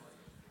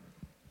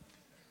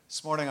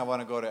This morning I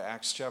want to go to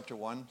Acts chapter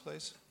 1,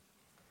 please.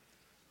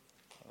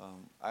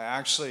 I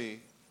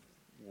actually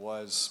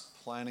was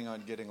planning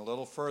on getting a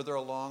little further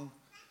along.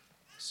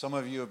 Some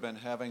of you have been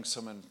having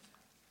some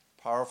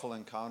powerful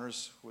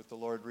encounters with the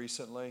Lord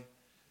recently,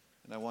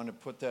 and I want to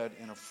put that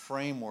in a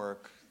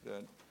framework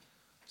that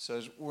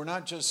says we're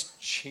not just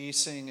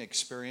chasing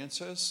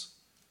experiences,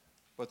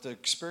 but the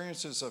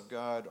experiences of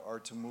God are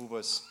to move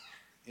us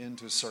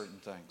into certain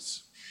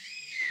things.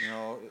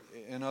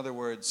 In other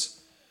words,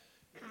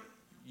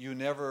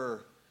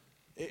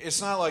 it's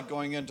not like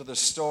going into the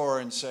store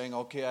and saying,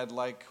 okay, I'd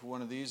like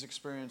one of these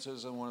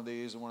experiences and one of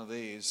these and one of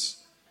these.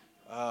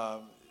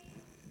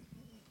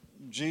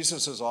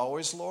 Jesus is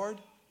always Lord.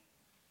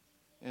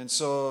 And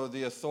so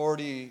the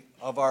authority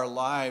of our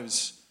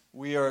lives,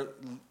 we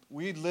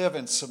live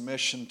in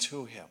submission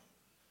to Him.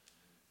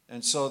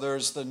 And so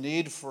there's the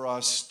need for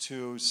us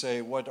to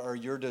say, what are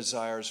your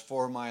desires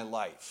for my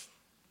life?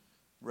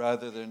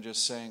 Rather than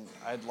just saying,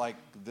 I'd like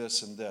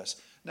this and this.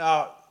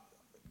 Now,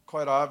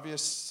 quite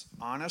obvious,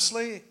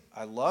 honestly,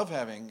 I love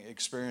having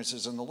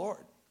experiences in the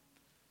Lord.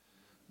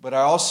 But I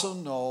also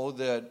know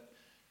that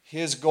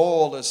His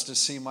goal is to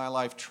see my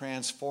life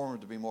transformed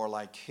to be more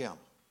like Him.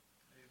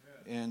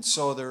 Amen. And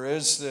so there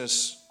is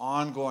this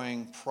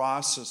ongoing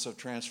process of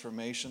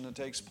transformation that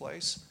takes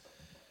place.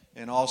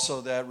 And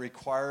also that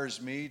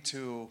requires me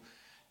to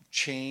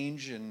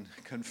change and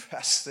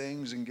confess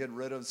things and get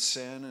rid of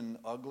sin and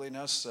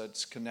ugliness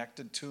that's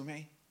connected to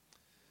me.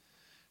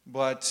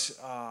 But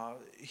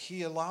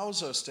He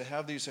allows us to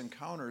have these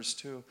encounters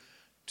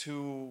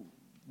to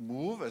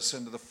move us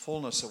into the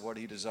fullness of what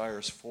He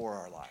desires for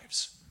our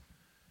lives.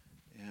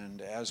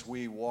 And as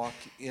we walk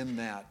in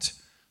that,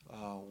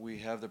 we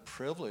have the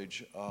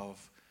privilege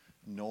of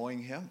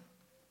knowing Him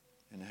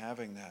and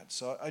having that.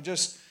 So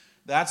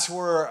that's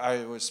where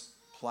I was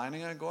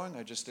planning on going.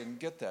 I just didn't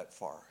get that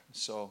far.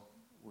 So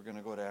we're going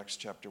to go to Acts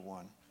chapter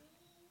 1.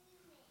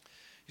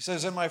 He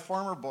says, in my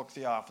former book,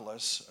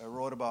 Theophilus, I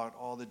wrote about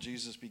all that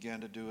Jesus began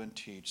to do and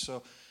teach.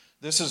 So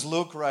this is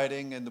Luke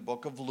writing, and the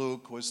book of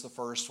Luke was the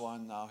first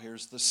one. Now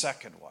here's the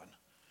second one.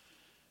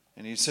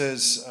 And he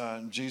says,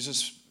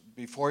 Jesus,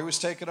 before He was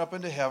taken up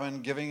into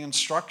heaven, giving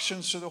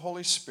instructions to the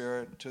Holy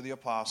Spirit, to the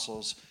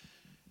apostles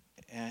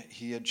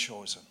He had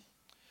chosen.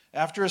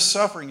 After His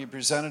suffering, He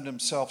presented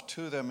Himself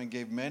to them and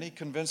gave many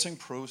convincing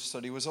proofs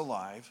that He was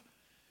alive.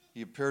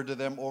 He appeared to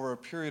them over a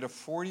period of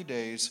 40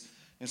 days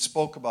and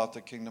spoke about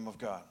the kingdom of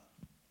God.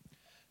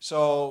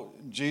 So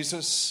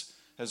Jesus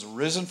has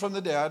risen from the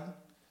dead.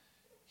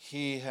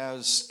 He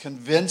has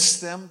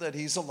convinced them that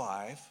He's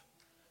alive.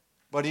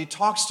 But He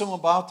talks to them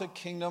about the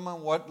kingdom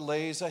and what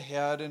lays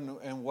ahead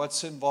and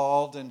what's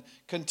involved and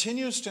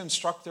continues to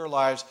instruct their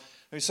lives.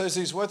 He says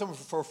He's with them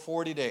for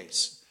 40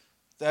 days.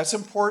 That's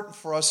important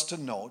for us to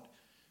note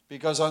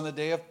because on the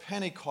day of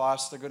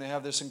Pentecost, they're going to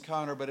have this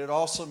encounter, but it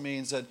also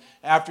means that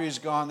after He's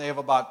gone, they have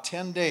about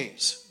 10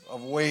 days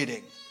of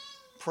waiting,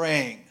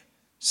 praying,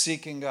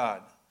 seeking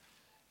God.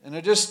 And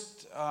I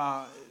just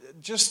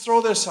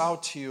throw this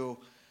out to you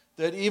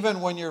that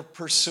even when you're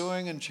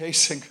pursuing and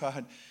chasing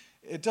God,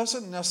 it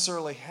doesn't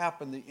necessarily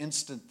happen the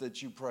instant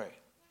that you pray.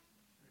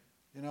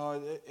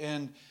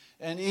 And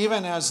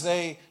even as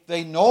they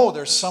know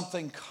there's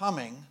something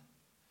coming,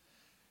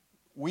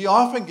 we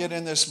often get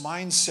in this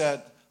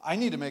mindset, I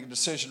need to make a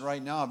decision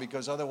right now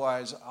because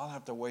otherwise I'll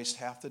have to waste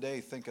half the day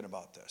thinking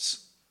about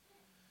this.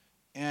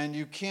 And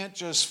you can't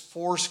just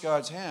force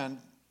God's hand.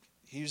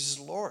 He's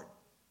Lord.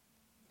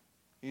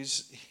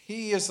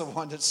 He is the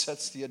one that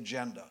sets the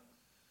agenda.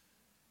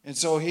 And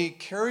so He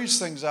carries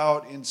things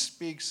out and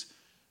speaks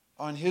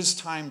on His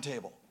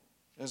timetable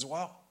as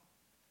well.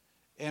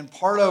 And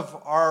part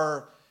of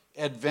our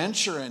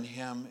adventure in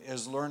Him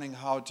is learning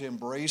how to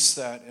embrace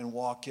that and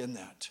walk in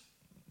that.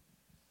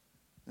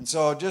 And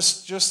so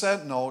just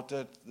that note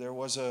that there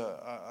was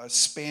a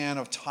span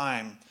of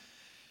time.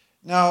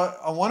 Now,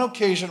 on one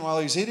occasion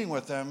while He's eating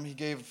with them, He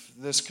gave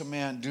this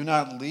command, do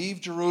not leave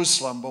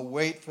Jerusalem, but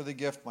wait for the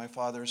gift my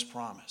Father has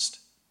promised.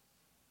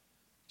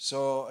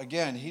 So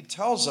again, He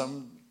tells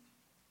them,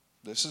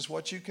 this is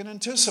what you can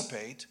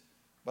anticipate,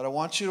 but I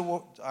want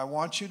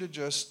you to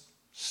just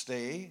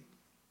stay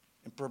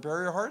and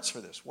prepare your hearts for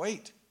this.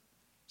 Wait.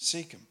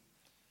 Seek Him.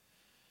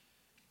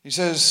 He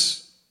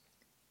says,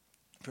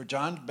 for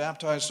John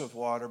baptized with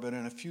water, but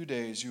in a few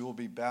days you will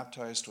be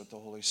baptized with the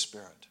Holy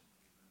Spirit.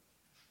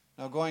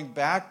 Now, going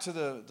back to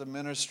the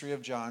ministry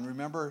of John,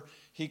 remember,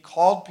 he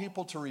called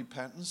people to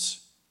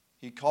repentance.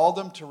 He called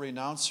them to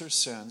renounce their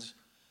sins.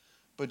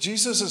 But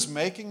Jesus is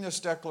making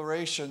this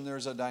declaration.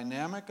 There's a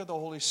dynamic of the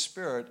Holy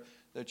Spirit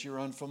that you're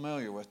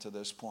unfamiliar with to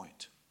this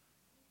point.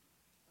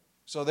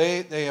 So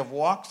they have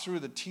walked through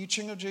the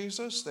teaching of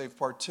Jesus. They've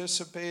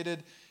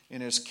participated in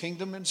His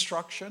kingdom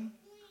instruction.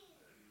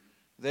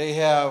 They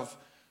have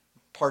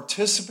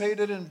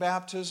participated in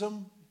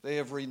baptism. They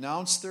have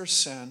renounced their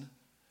sin.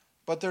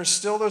 But there's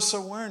still this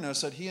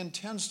awareness that He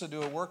intends to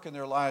do a work in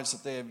their lives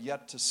that they have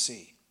yet to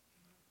see.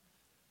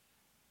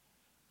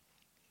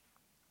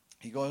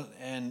 He goes,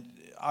 and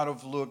out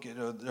of Luke,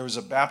 there was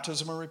a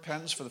baptism of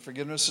repentance for the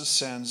forgiveness of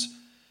sins.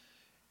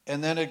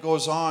 And then it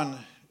goes on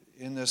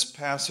in this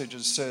passage.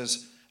 It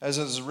says, as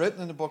it is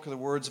written in the book of the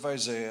words of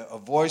Isaiah, a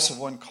voice of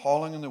one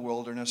calling in the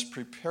wilderness,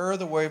 prepare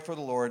the way for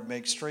the Lord,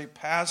 make straight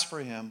paths for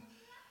him.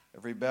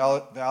 Every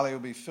valley will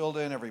be filled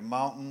in, every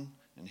mountain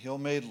and hill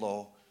made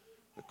low.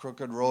 The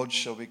crooked roads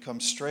shall become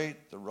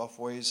straight, the rough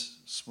ways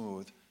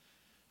smooth,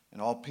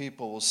 and all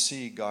people will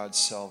see God's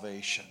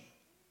salvation.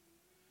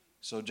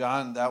 So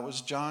that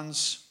was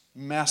John's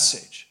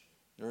message.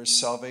 There is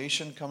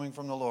salvation coming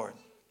from the Lord.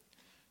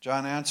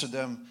 John answered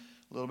them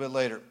a little bit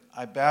later,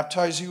 I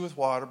baptize you with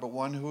water, but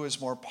one who is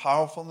more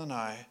powerful than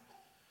I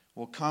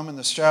will come in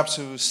the straps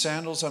of whose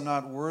sandals I'm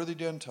not worthy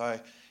to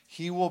untie.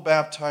 He will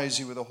baptize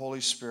you with the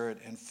Holy Spirit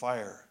and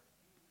fire.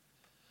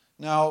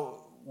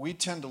 Now, we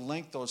tend to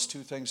link those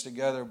two things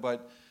together,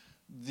 but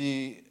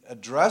the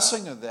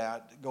addressing of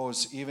that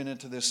goes even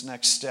into this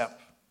next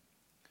step.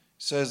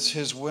 It says,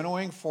 his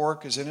winnowing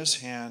fork is in his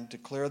hand to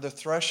clear the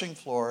threshing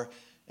floor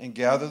and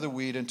gather the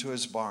wheat into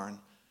his barn.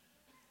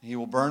 He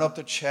will burn up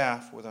the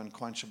chaff with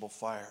unquenchable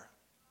fire.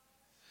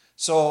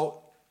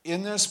 So,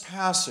 in this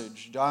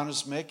passage, John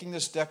is making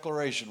this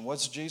declaration.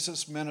 What's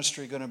Jesus'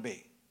 ministry going to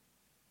be?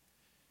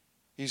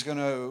 He's going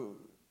to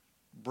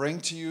bring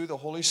to you the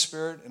Holy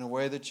Spirit in a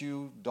way that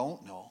you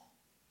don't know.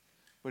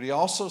 But he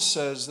also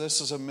says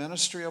this is a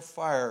ministry of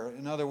fire.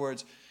 In other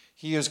words,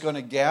 he is going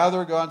to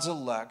gather God's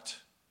elect,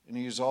 and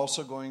he is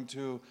also going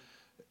to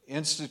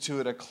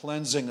institute a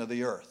cleansing of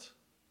the earth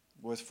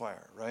with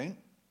fire, right?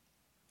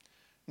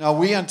 Now,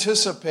 we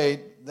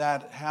anticipate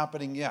that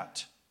happening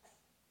yet.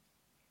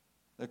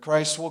 That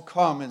Christ will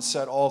come and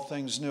set all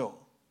things new.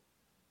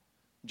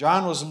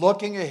 John was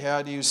looking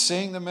ahead. He was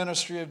seeing the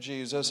ministry of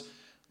Jesus.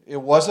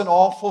 It wasn't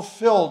all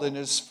fulfilled in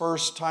his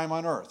first time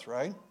on earth,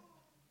 right?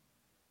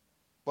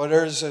 But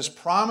there's this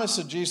promise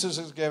that Jesus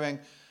is giving.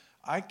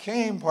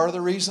 Part of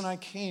the reason I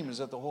came is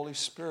that the Holy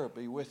Spirit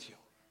be with you.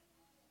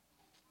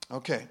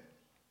 Okay,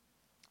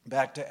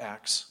 back to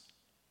Acts.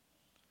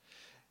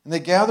 And they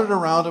gathered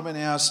around him and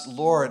asked,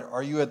 Lord,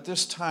 are you at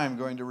this time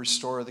going to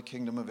restore the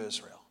kingdom of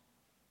Israel?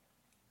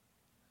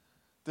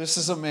 This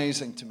is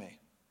amazing to me.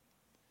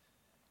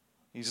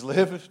 He's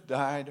lived,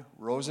 died,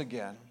 rose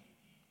again.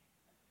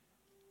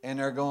 And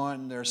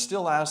they're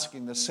still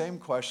asking the same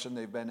question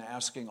they've been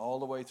asking all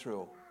the way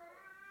through.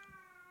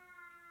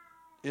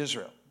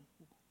 Israel,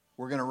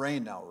 we're going to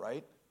reign now,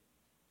 right?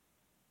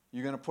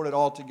 You're going to put it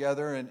all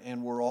together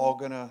and we're all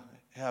going to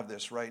have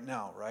this right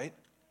now, right?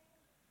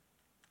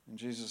 And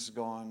Jesus is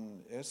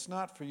going, it's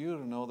not for you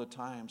to know the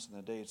times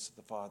and the dates that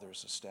the Father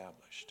has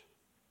established.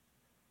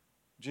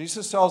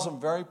 Jesus tells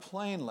them very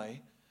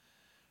plainly,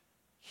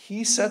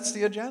 he sets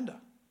the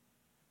agenda.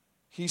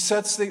 He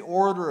sets the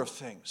order of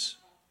things.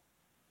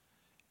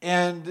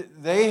 And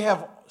they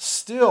have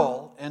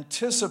still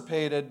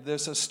anticipated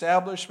this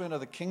establishment of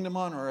the kingdom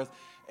on earth,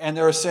 and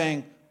they're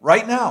saying,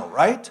 right now,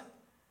 right?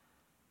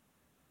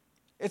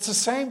 It's the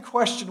same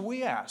question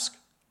we ask.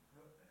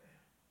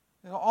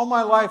 All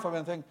my life I've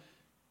been thinking,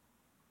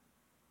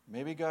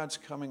 maybe God's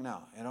coming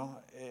now,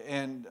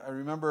 And I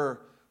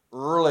remember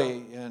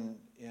early in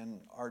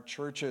our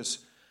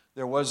churches,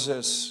 there was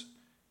this,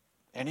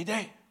 any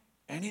day.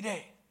 And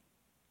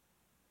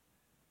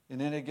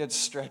then it gets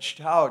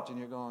stretched out, and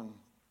you're going,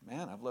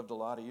 man, I've lived a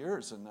lot of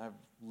years, and I've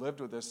lived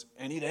with this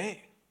any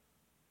day.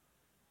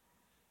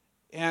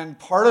 And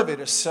part of it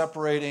is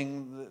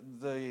separating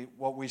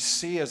what we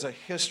see as a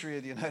history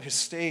of the United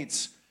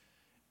States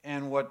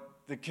and what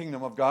the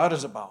kingdom of God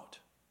is about.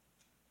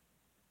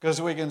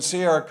 Because we can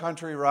see our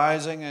country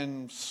rising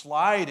and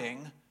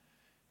sliding,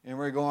 and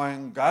we're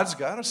going, God's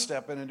got to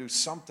step in and do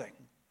something.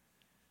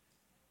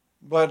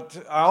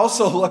 But I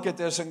also look at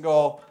this and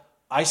go,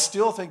 I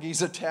still think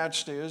he's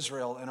attached to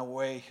Israel in a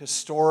way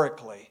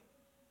historically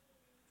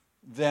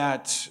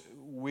that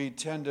we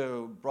tend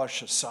to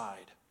brush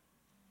aside.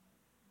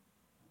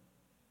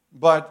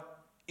 But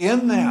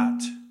in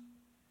that,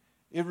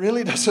 it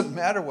really doesn't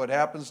matter what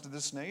happens to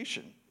this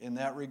nation in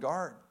that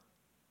regard.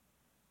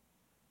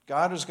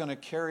 God is going to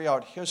carry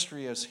out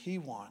history as he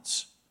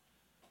wants.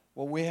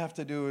 What we have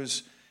to do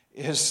is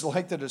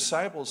like the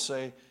disciples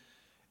say,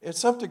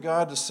 it's up to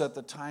God to set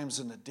the times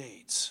and the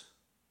dates.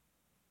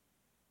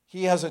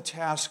 He has a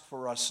task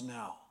for us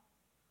now.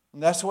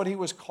 And that's what he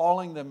was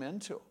calling them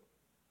into.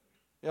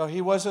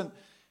 He wasn't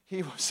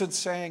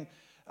saying,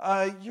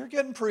 you're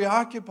getting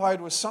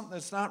preoccupied with something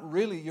that's not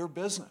really your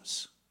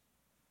business.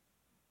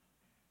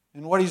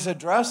 And what he's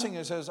addressing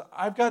is,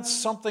 I've got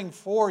something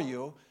for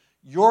you.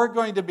 You're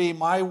going to be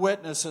my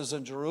witnesses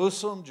in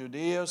Jerusalem,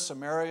 Judea,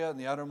 Samaria, and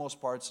the uttermost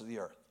parts of the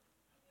earth.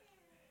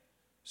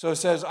 So it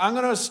says, I'm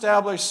going to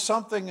establish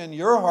something in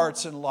your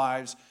hearts and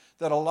lives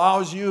that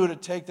allows you to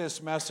take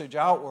this message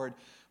outward,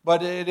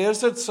 but it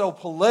isn't so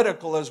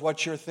political as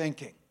what you're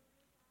thinking.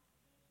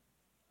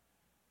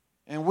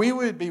 And we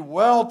would be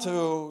well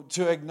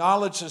to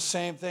acknowledge the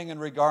same thing in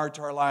regard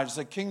to our lives.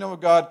 The kingdom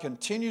of God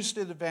continues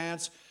to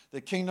advance.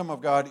 The kingdom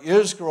of God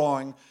is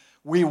growing.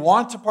 We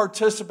want to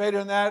participate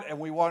in that, and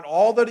we want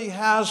all that he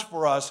has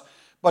for us,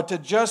 but to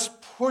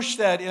just push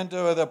that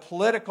into the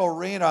political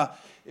arena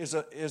is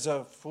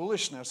a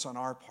foolishness on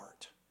our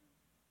part.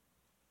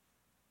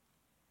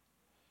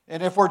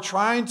 And if we're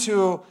trying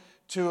to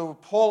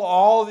pull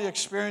all the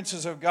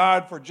experiences of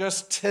God for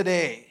just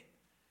today,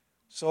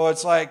 so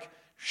it's like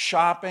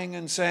shopping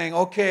and saying,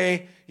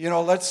 okay,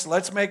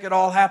 let's make it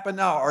all happen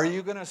now. Are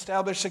you going to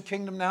establish the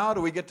kingdom now?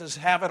 Do we get to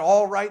have it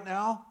all right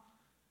now?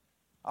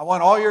 I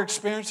want all your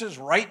experiences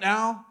right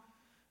now.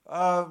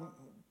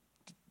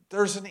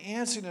 There's an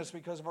antsiness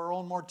because of our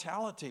own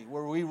mortality,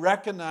 where we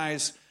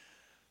recognize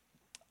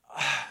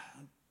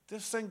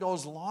this thing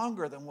goes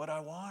longer than what I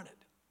wanted,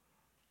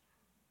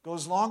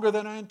 goes longer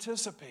than I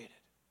anticipated.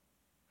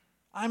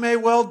 I may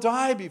well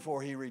die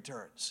before he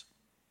returns.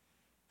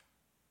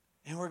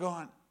 And we're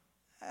going,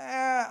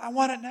 I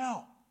want it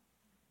now.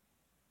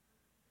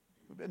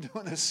 We've been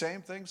doing the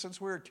same thing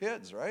since we were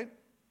kids, right?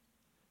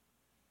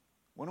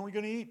 When are we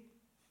going to eat?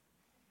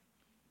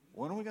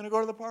 When are we going to go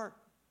to the park?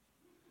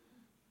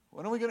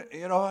 When are we going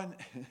to,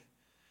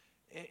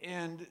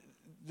 and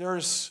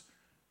there's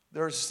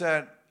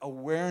that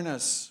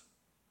awareness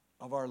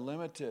of our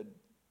limited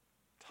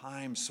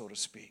time, so to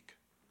speak.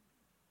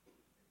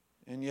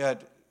 And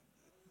yet,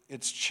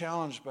 it's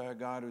challenged by a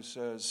God who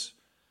says,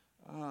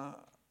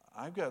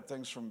 I've got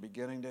things from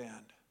beginning to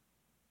end.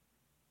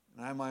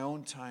 And I have my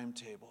own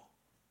timetable.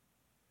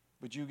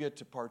 But you get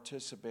to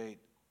participate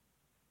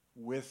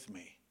with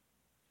me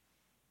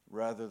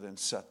rather than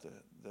set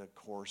the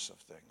course of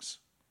things.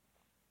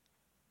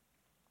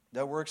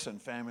 That works in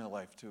family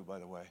life too, by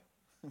the way,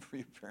 for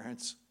you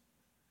parents.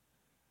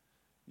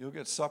 You'll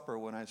get supper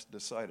when I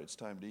decide it's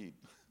time to eat.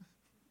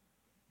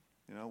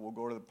 We'll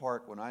go to the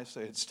park when I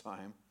say it's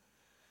time.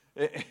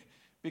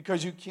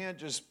 Because you can't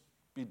just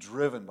be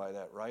driven by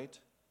that, right?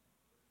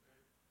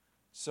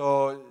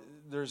 So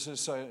there's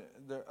this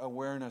the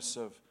awareness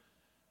of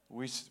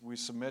we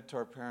submit to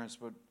our parents,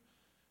 but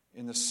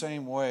in the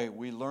same way,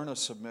 we learn a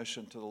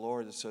submission to the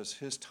Lord that says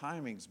his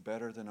timing's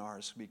better than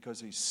ours because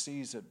he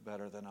sees it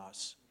better than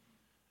us.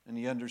 And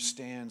he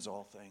understands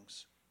all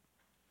things.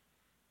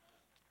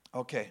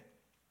 Okay.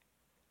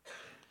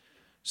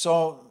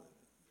 So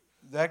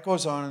that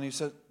goes on, and he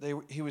said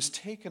he was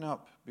taken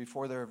up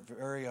before their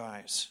very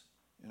eyes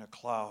in a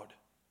cloud.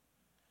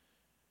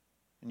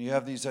 And you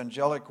have these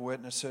angelic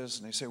witnesses,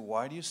 and they say,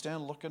 why do you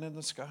stand looking in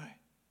the sky?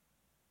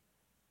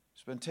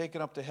 He's been taken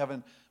up to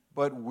heaven,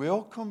 but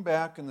will come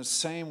back in the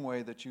same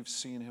way that you've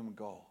seen him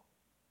go.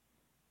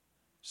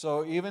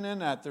 So even in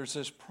that, there's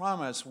this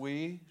promise,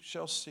 we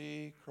shall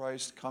see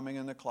Christ coming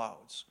in the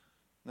clouds.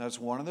 And that's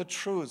one of the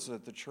truths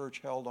that the church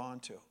held on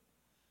to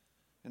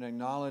and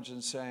acknowledged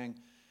and saying,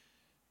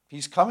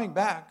 he's coming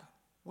back,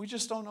 we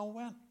just don't know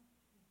when.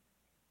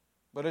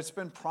 But it's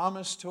been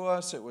promised to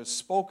us, it was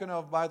spoken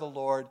of by the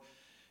Lord,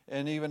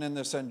 and even in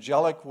this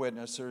angelic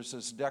witness, there's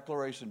this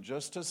declaration,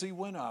 just as he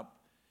went up,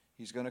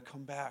 he's going to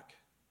come back.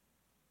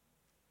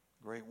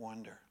 Great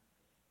wonder.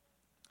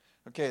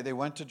 Okay, they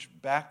went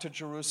back to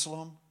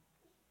Jerusalem.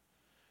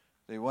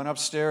 They went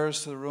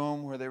upstairs to the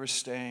room where they were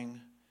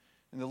staying.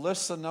 And it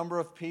lists the number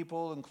of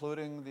people,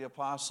 including the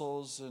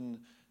apostles and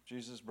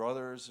Jesus'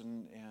 brothers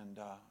and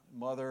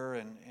mother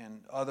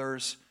and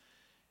others.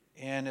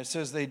 And it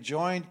says they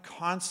joined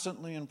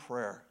constantly in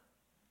prayer.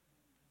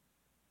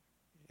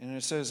 And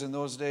it says in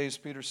those days,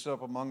 Peter stood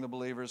up among the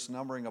believers,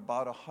 numbering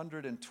about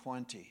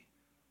 120.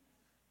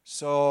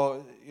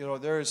 So,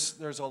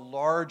 there's a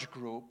large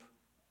group.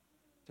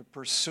 They're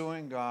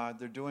pursuing God.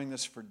 They're doing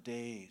this for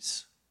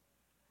days.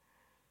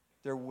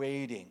 They're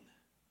waiting.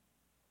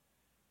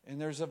 And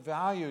there's a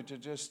value to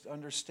just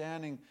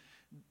understanding,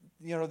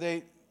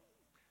 the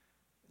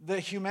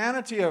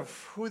humanity of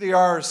who they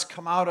are has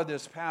come out of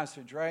this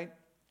passage, right?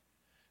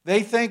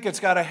 They think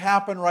it's got to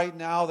happen right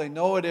now. They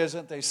know it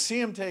isn't. They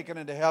see him taken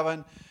into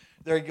heaven.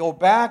 They go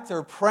back.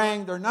 They're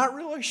praying. They're not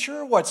really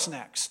sure what's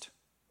next.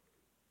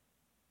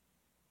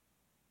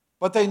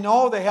 But they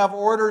know they have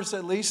orders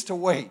at least to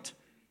wait.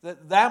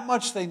 That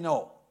much they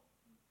know.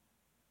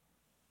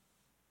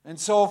 And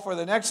so for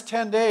the next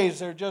 10 days,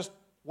 they're just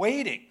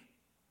waiting.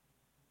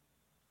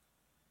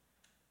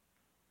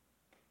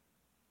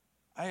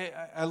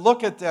 I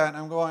look at that and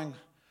I'm going,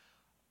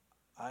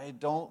 I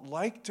don't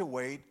like to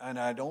wait, and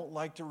I don't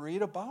like to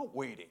read about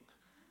waiting.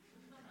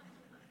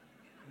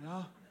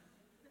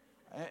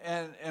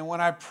 And when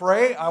I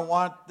pray, I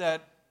want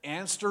that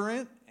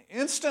answer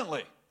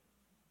instantly.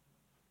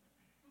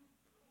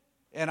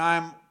 And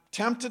I'm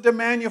tempted to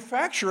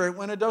manufacture it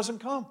when it doesn't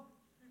come.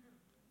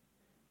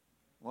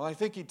 Well, I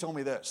think he told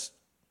me this.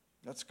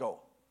 Let's go.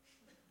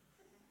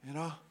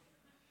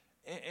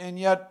 And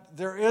yet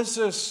there is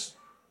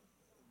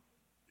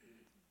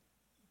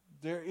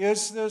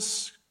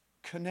this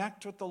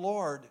connect with the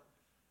Lord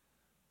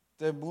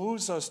that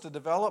moves us to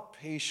develop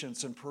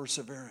patience and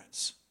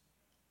perseverance.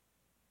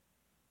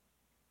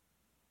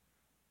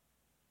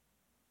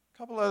 A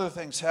couple other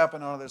things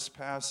happen out of this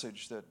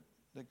passage that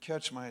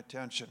catch my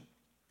attention.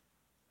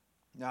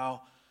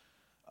 Now,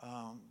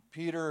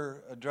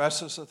 Peter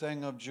addresses the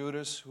thing of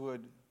Judas, who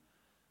had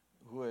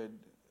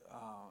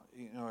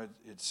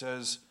it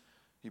says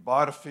he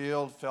bought a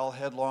field, fell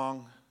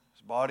headlong,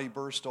 his body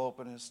burst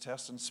open, his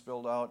intestines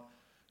spilled out.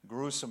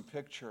 Gruesome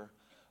picture.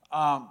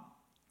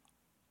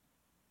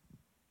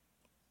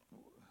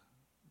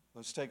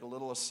 let's take a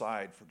little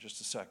aside for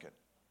just a second.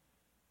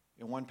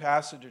 In one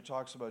passage, it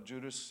talks about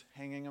Judas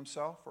hanging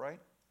himself, right?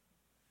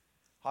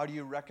 How do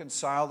you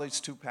reconcile these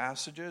two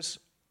passages?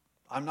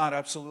 I'm not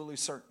absolutely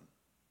certain.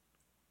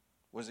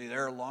 Was he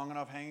there long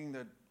enough hanging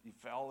that he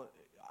fell?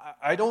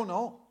 I don't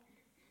know.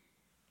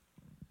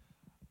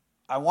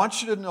 I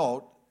want you to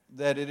note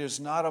that it is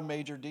not a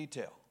major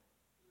detail.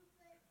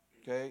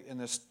 Okay? In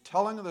this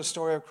telling of the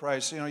story of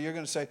Christ, you're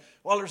going to say,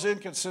 well, there's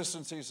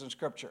inconsistencies in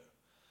Scripture.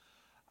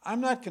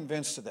 I'm not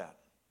convinced of that.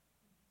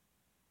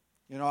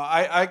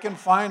 I can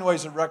find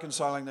ways of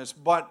reconciling this,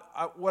 but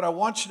what I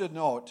want you to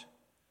note,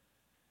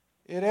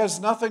 it has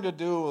nothing to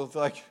do with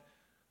like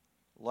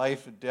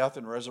life, death,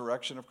 and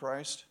resurrection of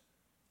Christ.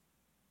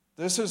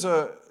 This is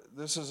a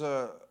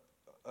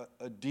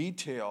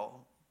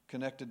detail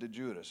connected to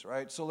Judas,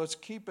 right? So let's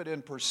keep it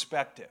in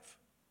perspective.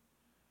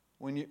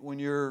 When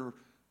you're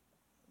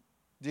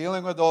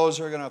dealing with those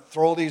who are going to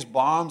throw these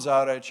bombs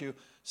out at you,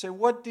 say,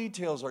 what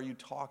details are you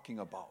talking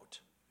about?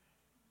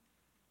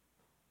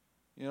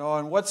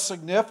 And what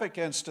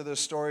significance to this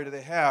story do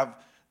they have?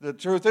 The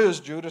truth is,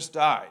 Judas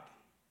died,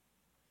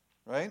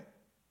 right?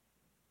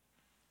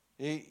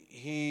 They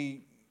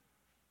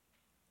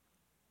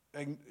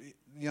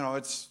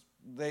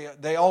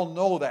all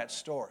know that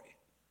story.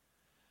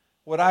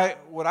 What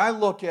I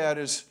look at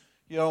is,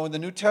 when the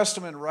New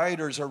Testament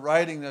writers are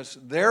writing this,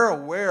 they're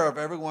aware of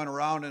everyone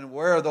around and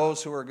aware of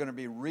those who are going to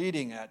be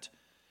reading it,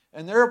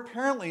 and they're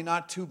apparently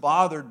not too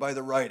bothered by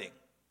the writing.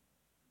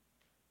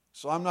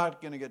 So I'm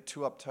not going to get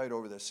too uptight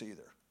over this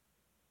either.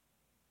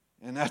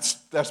 And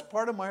that's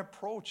part of my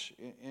approach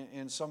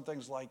in some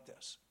things like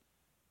this.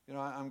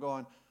 I'm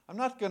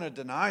not going to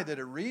deny that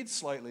it reads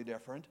slightly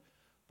different,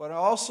 but I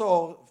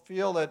also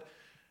feel that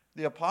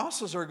the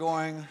apostles are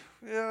going,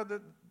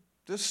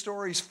 this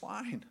story's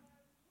fine.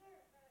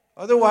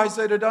 Otherwise,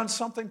 they'd have done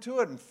something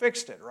to it and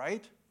fixed it,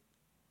 right?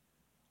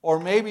 Or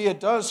maybe it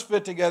does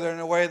fit together in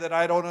a way that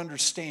I don't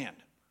understand.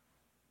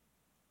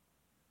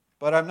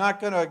 But I'm not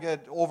going to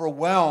get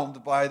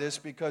overwhelmed by this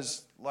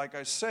because, like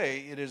I say,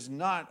 it is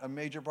not a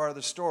major part of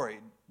the story.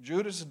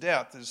 Judas'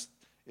 death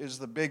is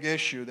the big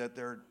issue that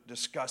they're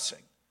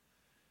discussing.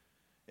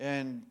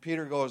 And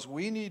Peter goes,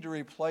 we need to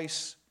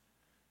replace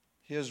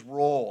his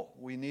role.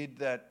 We need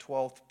that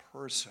 12th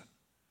person.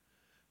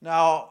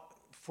 Now,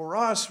 for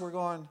us, we're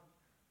going,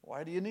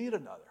 why do you need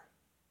another?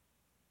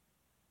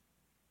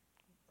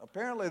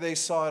 Apparently, they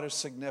saw it as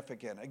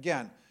significant.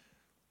 Again,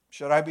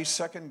 should I be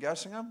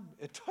second-guessing them?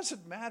 It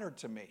doesn't matter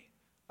to me.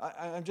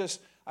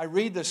 I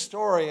read the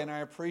story and I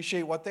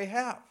appreciate what they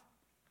have.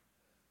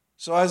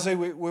 So as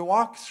we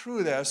walk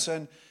through this,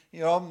 and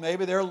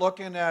maybe they're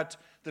looking at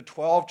the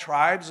 12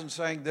 tribes and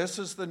saying, this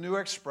is the new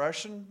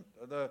expression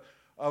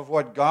of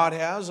what God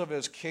has of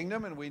his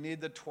kingdom, and we need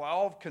the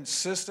 12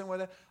 consistent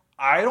with it.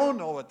 I don't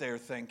know what they're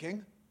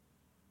thinking.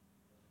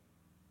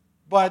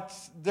 But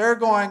they're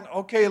going,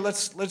 okay,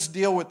 let's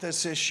deal with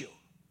this issue.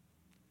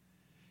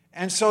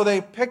 And so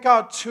they pick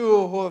out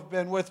two who have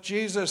been with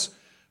Jesus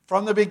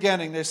from the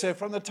beginning. They say,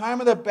 from the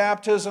time of the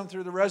baptism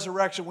through the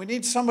resurrection, we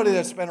need somebody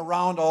that's been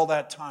around all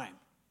that time.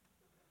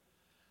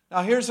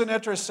 Now, here's an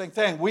interesting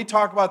thing. We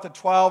talk about the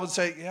 12 and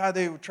say, yeah,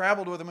 they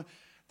traveled with him.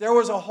 There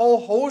was a whole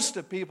host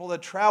of people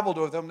that traveled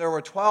with him. There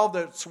were 12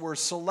 that were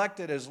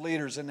selected as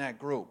leaders in that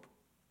group.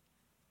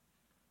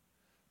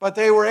 But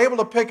they were able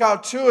to pick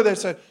out two. They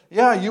said,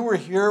 yeah, you were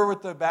here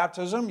with the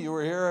baptism. You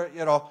were here,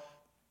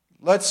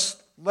 let's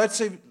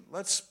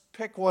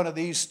pick one of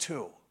these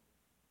two.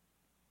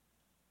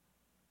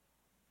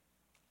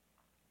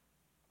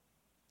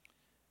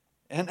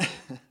 And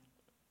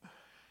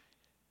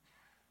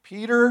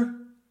Peter,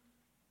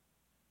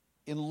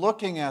 in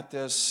looking at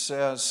this,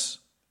 says,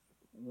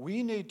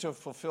 we need to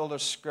fulfill the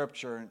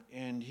Scripture.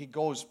 And he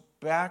goes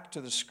back to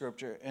the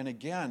Scripture. And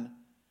again,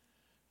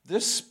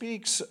 this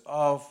speaks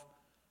of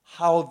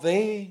how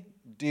they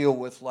deal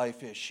with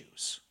life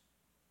issues.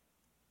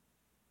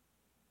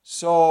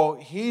 So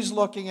he's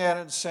looking at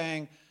it and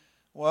saying,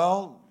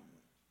 well,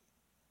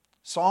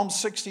 Psalm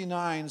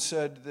 69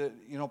 said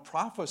that,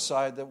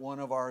 prophesied that one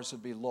of ours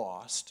would be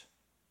lost.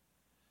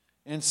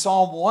 And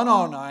Psalm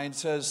 109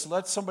 says,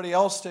 let somebody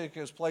else take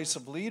his place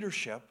of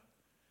leadership.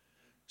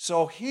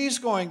 So he's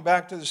going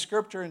back to the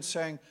Scripture and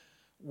saying,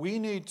 we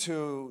need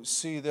to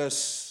see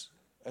this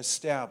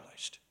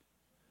established.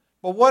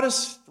 But what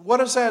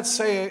does that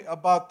say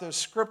about the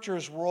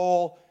Scripture's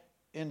role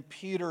in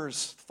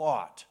Peter's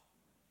thought?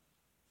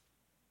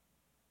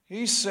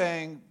 He's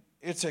saying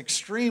it's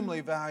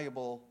extremely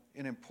valuable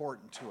and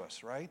important to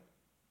us, right?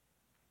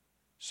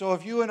 So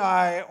if you and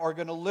I are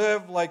going to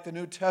live like the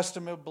New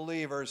Testament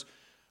believers,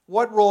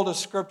 what role does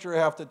Scripture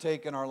have to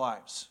take in our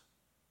lives?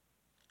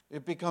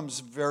 It becomes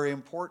very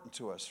important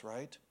to us,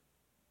 right?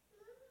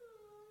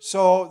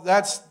 So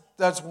that's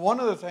one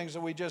of the things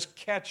that we just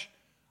catch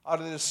out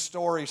of this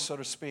story, so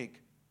to speak.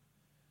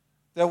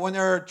 That when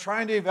they're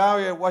trying to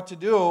evaluate what to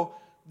do,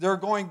 they're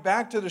going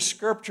back to the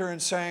Scripture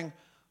and saying,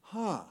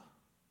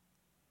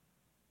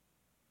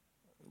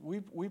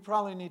 we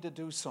probably need to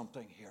do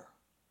something here.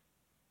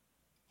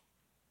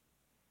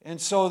 And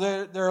so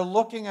they're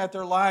looking at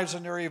their lives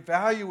and they're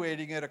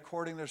evaluating it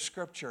according to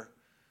Scripture.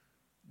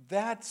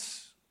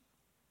 That's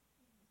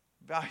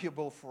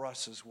valuable for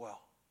us as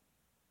well.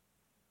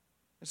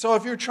 And so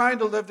if you're trying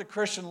to live the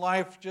Christian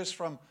life just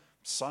from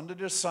Sunday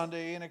to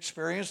Sunday and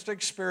experience to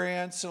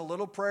experience and a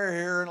little prayer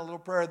here and a little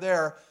prayer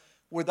there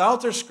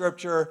without the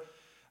Scripture,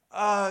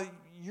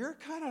 you're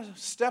kind of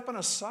stepping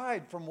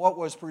aside from what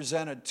was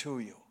presented to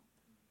you.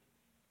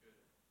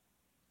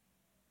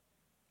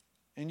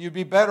 And you'd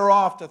be better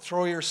off to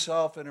throw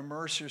yourself and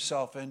immerse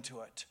yourself into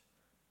it,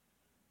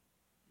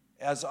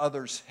 as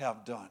others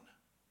have done.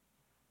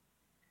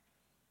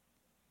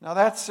 Now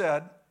that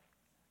said,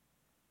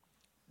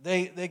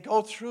 they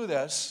go through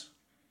this,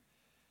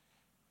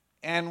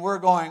 and we're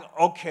going,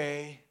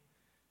 okay,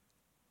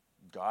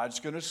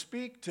 God's going to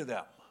speak to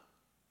them.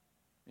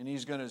 And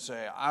He's going to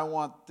say, I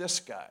want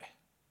this guy.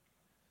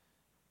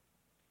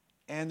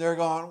 And they're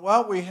going,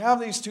 well, we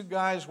have these two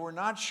guys, we're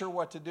not sure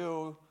what to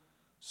do.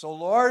 So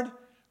Lord,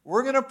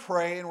 we're going to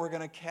pray and we're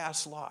going to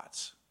cast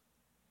lots.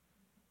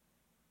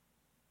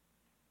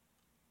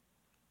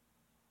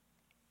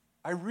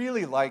 I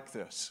really like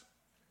this.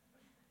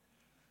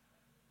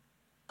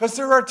 Because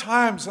there are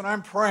times when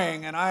I'm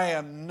praying and I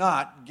am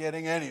not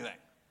getting anything.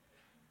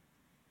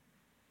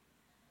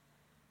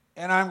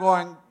 And I'm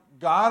going,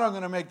 God, I'm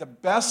going to make the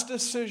best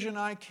decision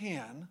I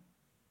can,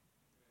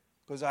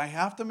 because I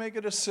have to make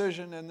a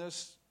decision in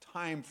this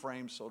time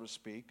frame, so to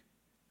speak.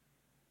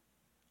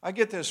 I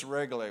get this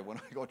regularly when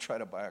I go try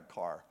to buy a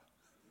car.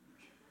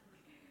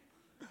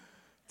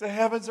 The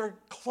heavens are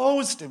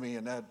closed to me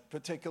in that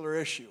particular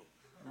issue,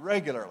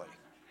 regularly.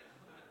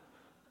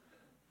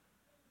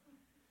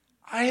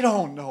 I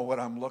don't know what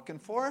I'm looking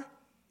for.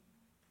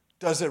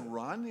 Does it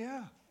run?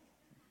 Yeah.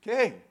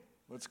 Okay,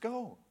 let's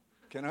go.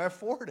 Can I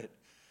afford it?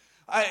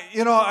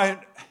 I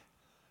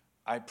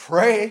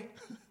pray.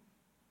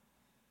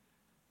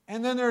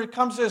 And then there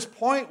comes this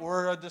point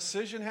where a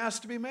decision has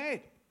to be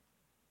made.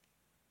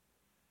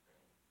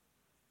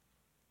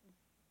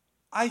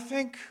 I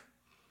think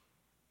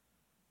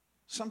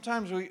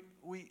sometimes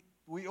we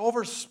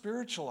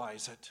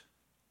over-spiritualize it.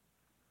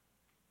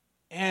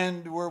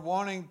 And we're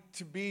wanting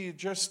to be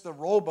just the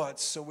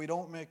robots so we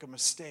don't make a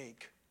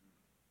mistake.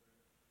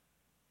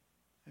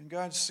 And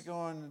God's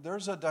going,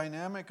 there's a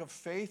dynamic of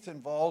faith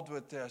involved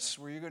with this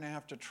where you're going to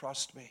have to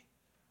trust me.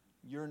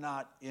 You're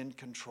not in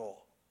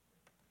control.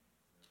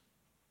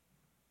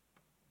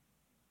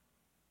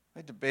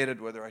 I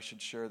debated whether I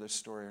should share this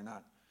story or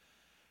not.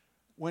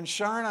 When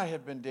Shar and I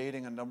had been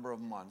dating a number of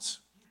months,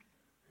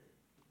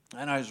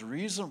 and I was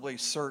reasonably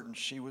certain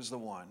she was the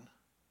one,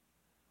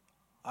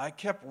 I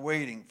kept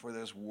waiting for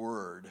this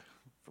word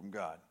from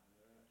God.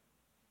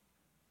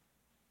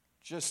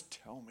 Just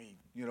tell me,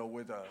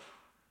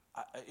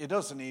 it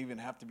doesn't even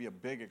have to be a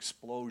big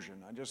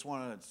explosion. I just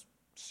want to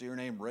see her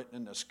name written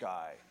in the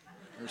sky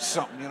or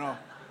something,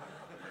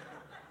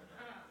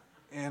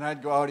 And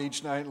I'd go out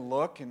each night and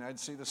look, and I'd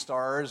see the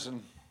stars,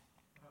 and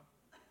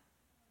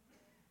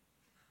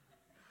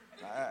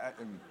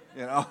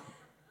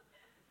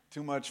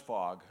too much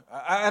fog.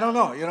 I don't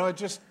know, it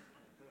just...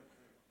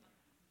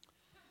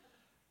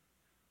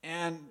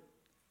 And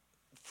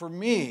for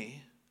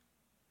me,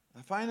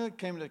 I finally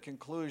came to the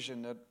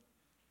conclusion that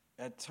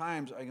at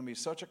times I can be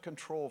such a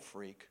control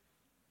freak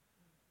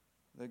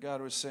that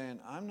God was saying,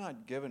 I'm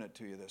not giving it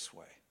to you this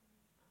way.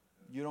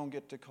 You don't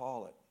get to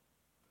call it.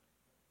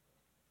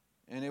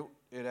 And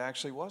it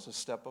actually was a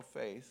step of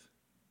faith.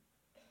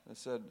 I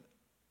said,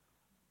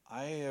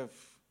 I've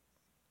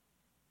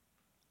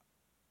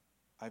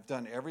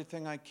done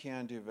everything I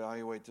can to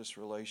evaluate this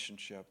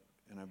relationship,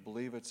 and I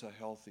believe it's a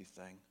healthy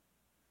thing.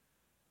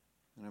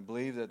 And I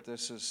believe that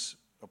this is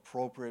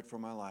appropriate for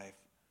my life.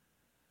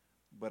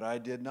 But I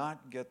did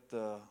not get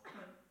the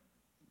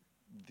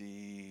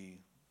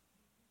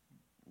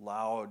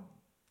loud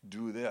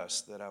do this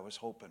that I was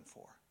hoping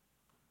for.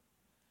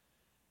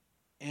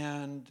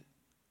 And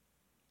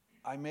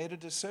I made a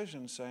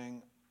decision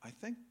saying, I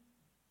think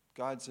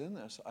God's in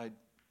this.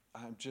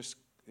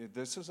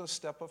 This is a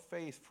step of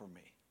faith for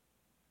me.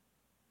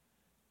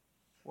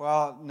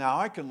 Well, now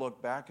I can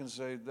look back and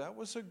say, that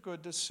was a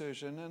good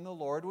decision, and the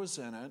Lord was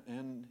in it,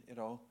 and,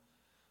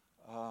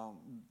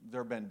 there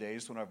have been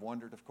days when I've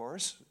wondered, of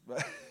course.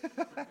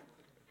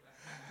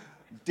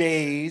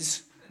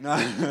 Days,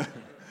 not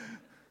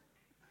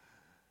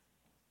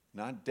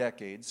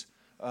decades.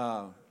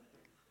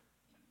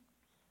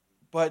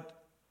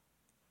 But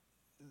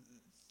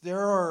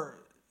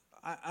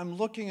I'm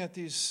looking at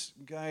these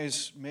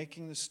guys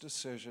making this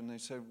decision. They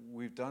said,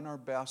 we've done our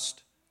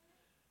best.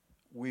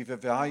 We've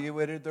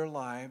evaluated their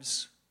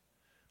lives.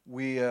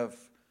 We have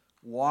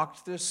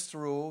walked this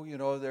through.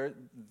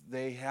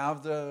 They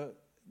have the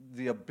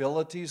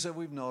abilities that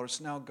we've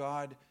noticed. Now,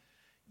 God,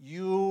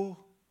 you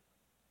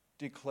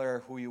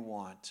declare who you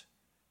want.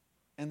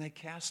 And they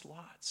cast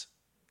lots.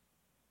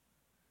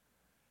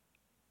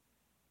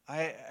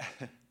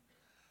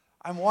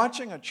 I'm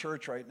watching a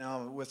church right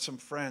now with some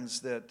friends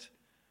that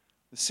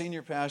the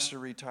senior pastor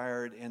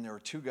retired, and there were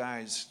two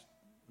guys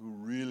who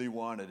really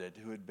wanted it,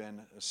 who had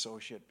been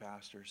associate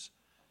pastors.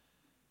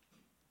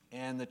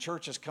 And the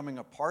church is coming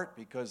apart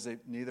because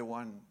neither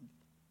one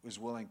was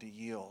willing to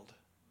yield.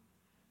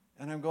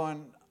 And I'm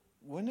going,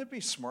 wouldn't it be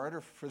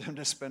smarter for them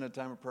to spend a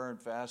time of prayer and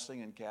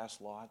fasting and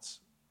cast lots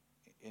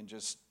and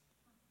just,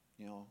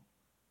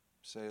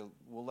 say,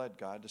 we'll let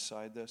God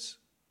decide this?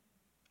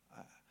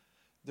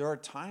 There are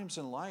times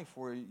in life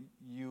where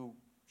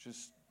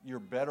you're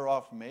better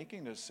off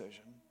making a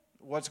decision.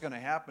 What's going to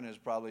happen is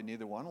probably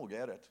neither one will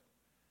get it.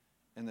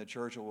 And the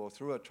church will go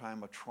through a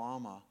time of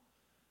trauma.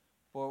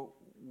 But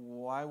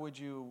why would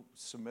you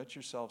submit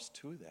yourselves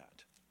to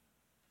that?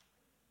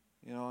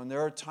 And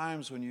there are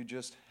times when you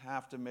just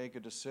have to make a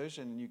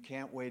decision and you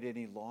can't wait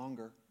any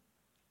longer.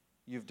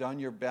 You've done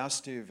your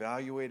best to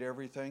evaluate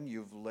everything.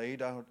 You've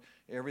laid out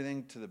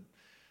everything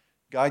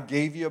God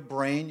gave you a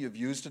brain. You've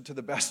used it to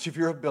the best of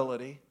your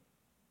ability.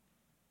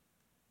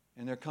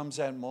 And there comes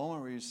that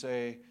moment where you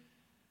say,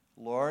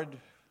 Lord,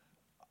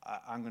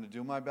 I'm going to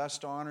do my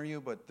best to honor you,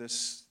 but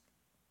this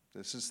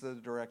is the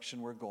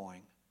direction we're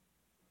going.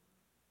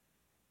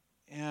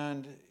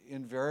 And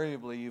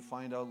invariably, you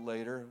find out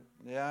later,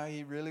 yeah,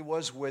 he really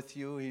was with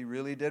you. He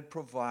really did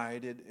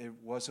provide. It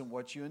wasn't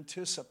what you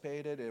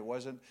anticipated. It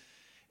wasn't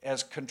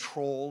as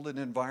controlled an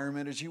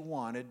environment as you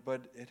wanted,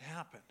 but it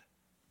happened.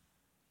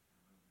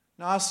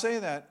 Now, I'll say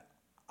that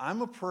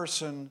I'm a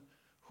person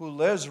who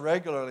lives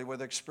regularly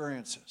with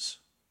experiences.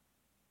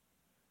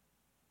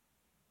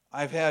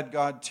 I've had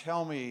God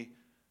tell me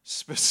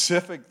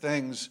specific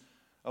things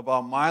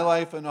about my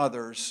life and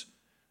others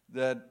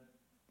that,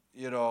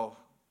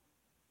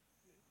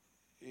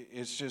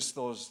 it's just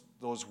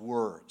those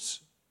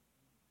words.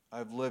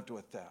 I've lived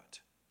with that.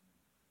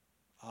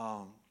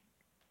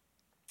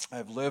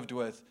 I've lived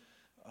with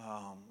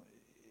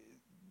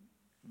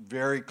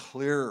very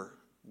clear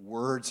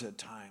words at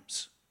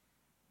times.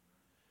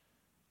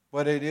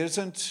 But it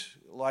isn't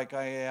like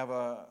I have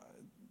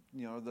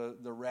the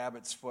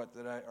rabbit's foot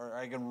that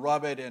I can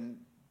rub it and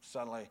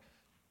suddenly,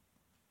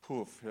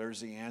 poof,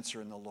 there's the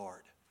answer in the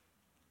Lord.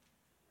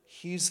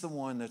 He's the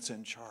one that's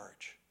in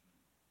charge.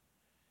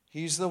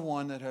 He's the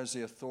one that has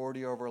the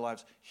authority over our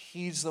lives.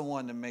 He's the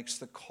one that makes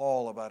the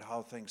call about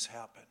how things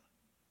happen.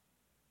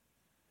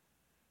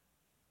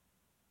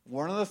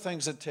 One of the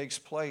things that takes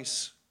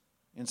place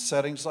in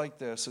settings like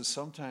this is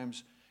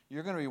sometimes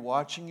you're going to be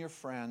watching your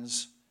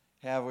friends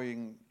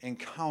having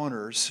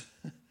encounters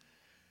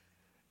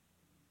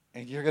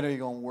and you're going to be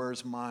going,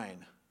 where's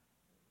mine?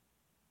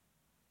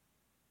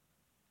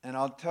 And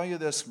I'll tell you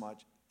this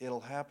much,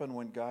 it'll happen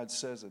when God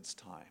says it's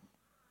time.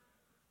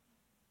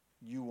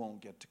 You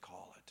won't get to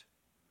call it.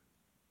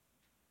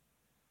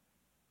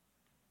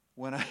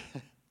 When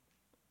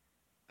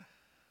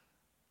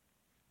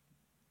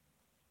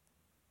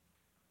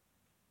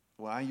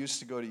I used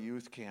to go to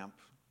youth camp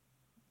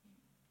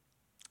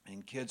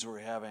and kids were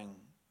having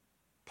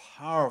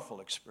powerful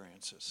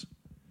experiences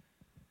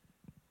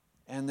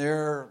and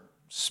they're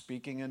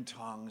speaking in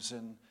tongues,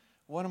 and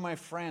one of my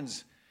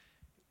friends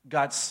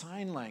got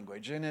sign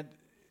language, and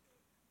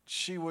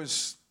she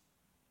was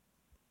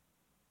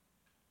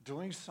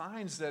doing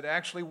signs that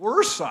actually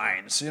were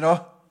signs,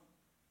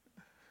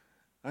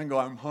 I go,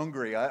 I'm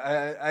hungry.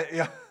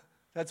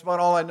 That's about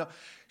all I know.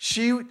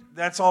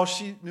 That's all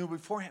she knew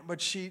beforehand, but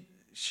she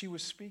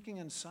was speaking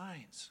in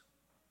signs.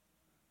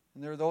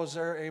 And there are those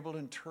that are able to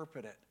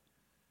interpret it.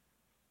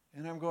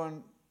 And I'm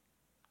going,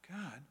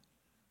 God,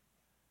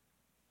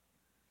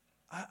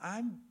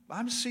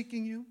 I'm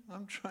seeking you.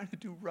 I'm trying to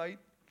do right.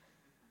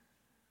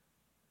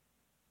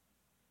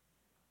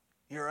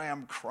 Here I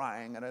am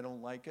crying, and I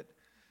don't like it.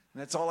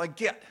 And that's all I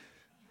get.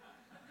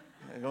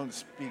 I'm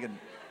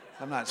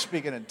not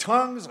speaking in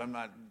tongues. I'm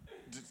not,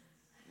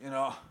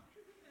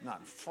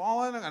 not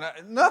falling.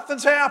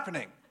 Nothing's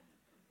happening.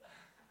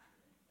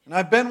 And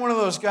I've been one of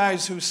those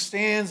guys who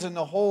stands in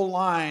the whole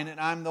line, and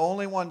I'm the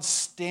only one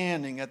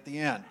standing at the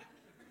end.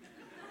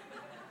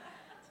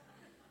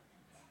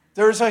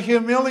 There's a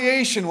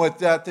humiliation with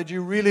that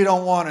you really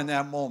don't want in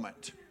that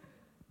moment.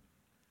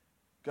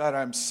 God,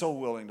 I'm so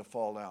willing to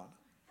fall down.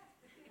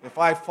 If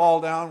I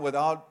fall down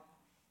without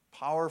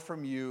power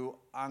from you,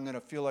 I'm going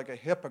to feel like a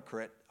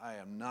hypocrite. I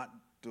am not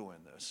doing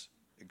this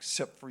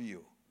except for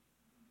you.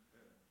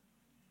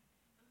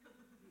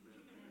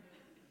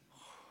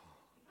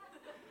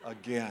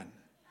 Again.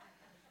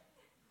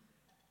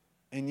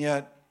 And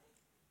yet,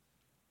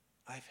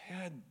 I've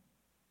had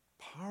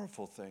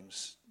powerful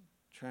things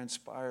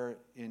transpire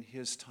in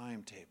his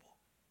timetable.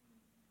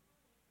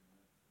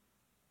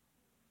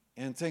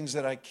 And things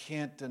that I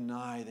can't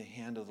deny the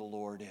hand of the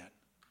Lord in.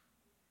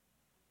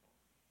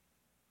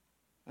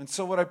 And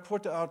so what I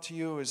put out to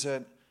you is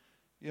that,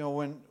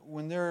 when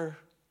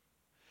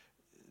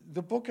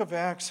the book of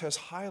Acts has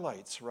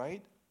highlights,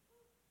 right?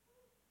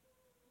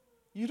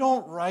 You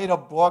don't write a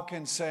book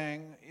and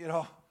saying,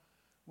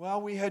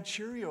 well, we had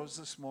Cheerios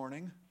this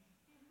morning.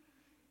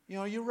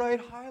 You write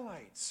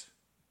highlights.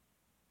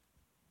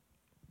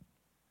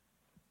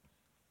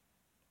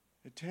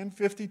 At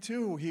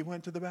 10:52, he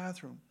went to the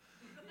bathroom.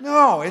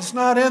 No, it's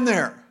not in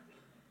there.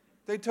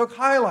 They took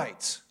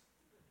highlights.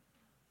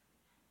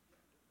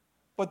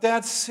 But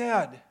that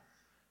said,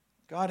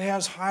 God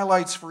has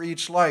highlights for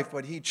each life,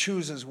 but He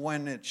chooses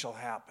when it shall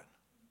happen.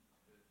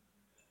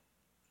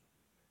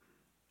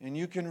 And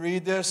you can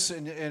read this,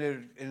 and it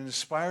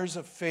inspires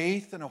a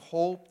faith and a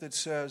hope that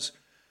says,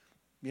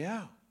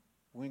 yeah,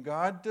 when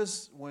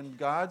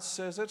God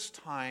says it's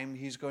time,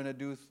 He's going to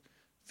do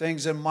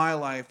things in my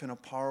life in a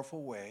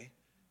powerful way,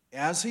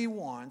 as He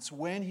wants,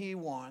 when He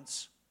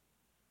wants.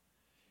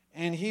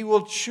 And He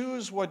will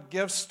choose what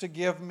gifts to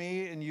give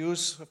me and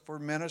use for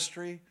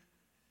ministry.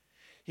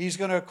 He's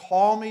going to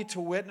call me to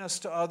witness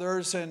to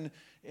others, and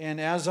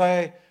as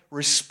I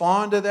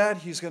respond to that,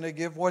 He's going to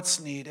give what's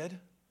needed.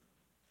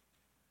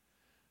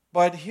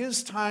 But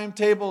His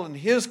timetable and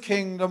His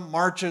kingdom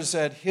marches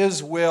at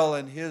His will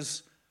and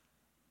His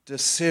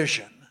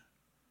decision.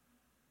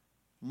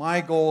 My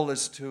goal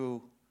is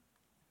to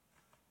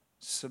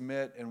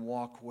submit and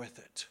walk with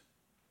it.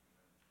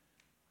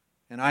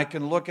 And I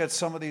can look at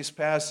some of these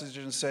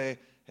passages and say,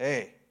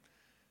 hey,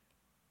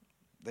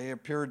 they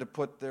appeared to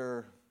put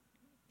their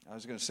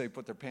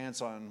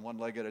pants on one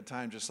leg at a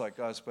time just like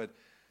us, but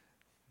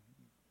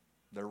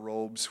their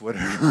robes,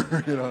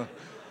 whatever,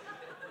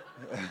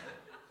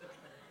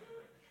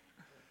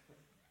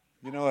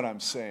 You know what I'm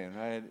saying,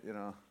 right?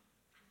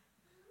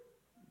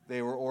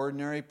 They were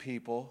ordinary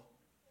people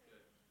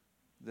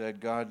that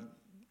God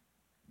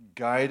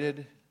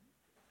guided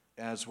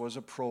as was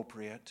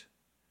appropriate.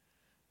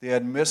 They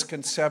had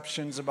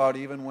misconceptions about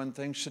even when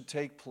things should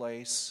take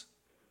place,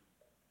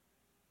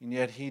 and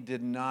yet He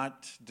did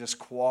not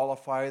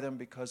disqualify them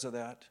because of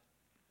that.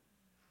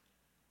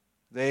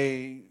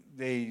 They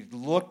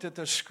looked at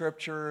the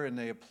Scripture and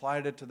they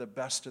applied it to the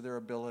best of their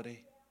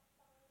ability.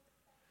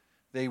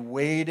 They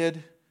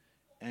waited,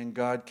 and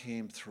God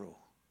came through.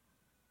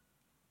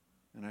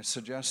 And I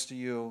suggest to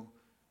you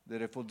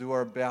that if we'll do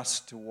our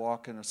best to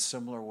walk in a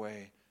similar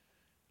way,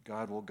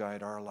 God will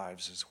guide our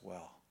lives as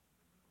well.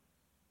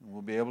 And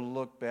we'll be able to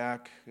look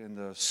back in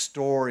the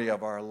story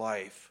of our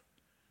life.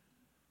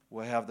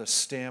 We'll have the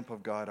stamp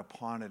of God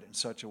upon it in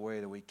such a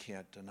way that we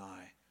can't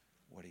deny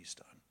what He's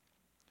done.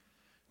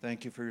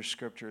 Thank you for your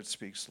Scripture. It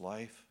speaks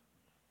life.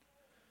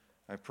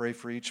 I pray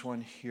for each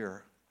one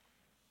here.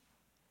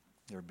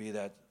 There be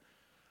that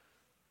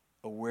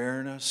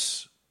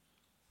awareness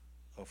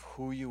of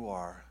who you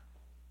are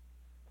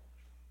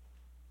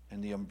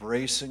and the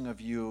embracing of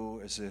you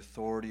as the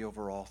authority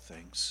over all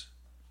things,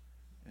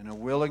 and a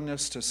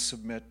willingness to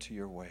submit to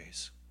your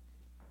ways,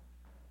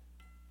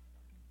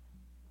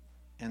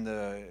 and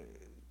the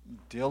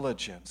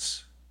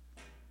diligence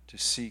to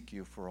seek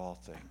you for all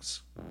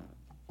things.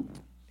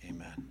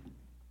 Amen.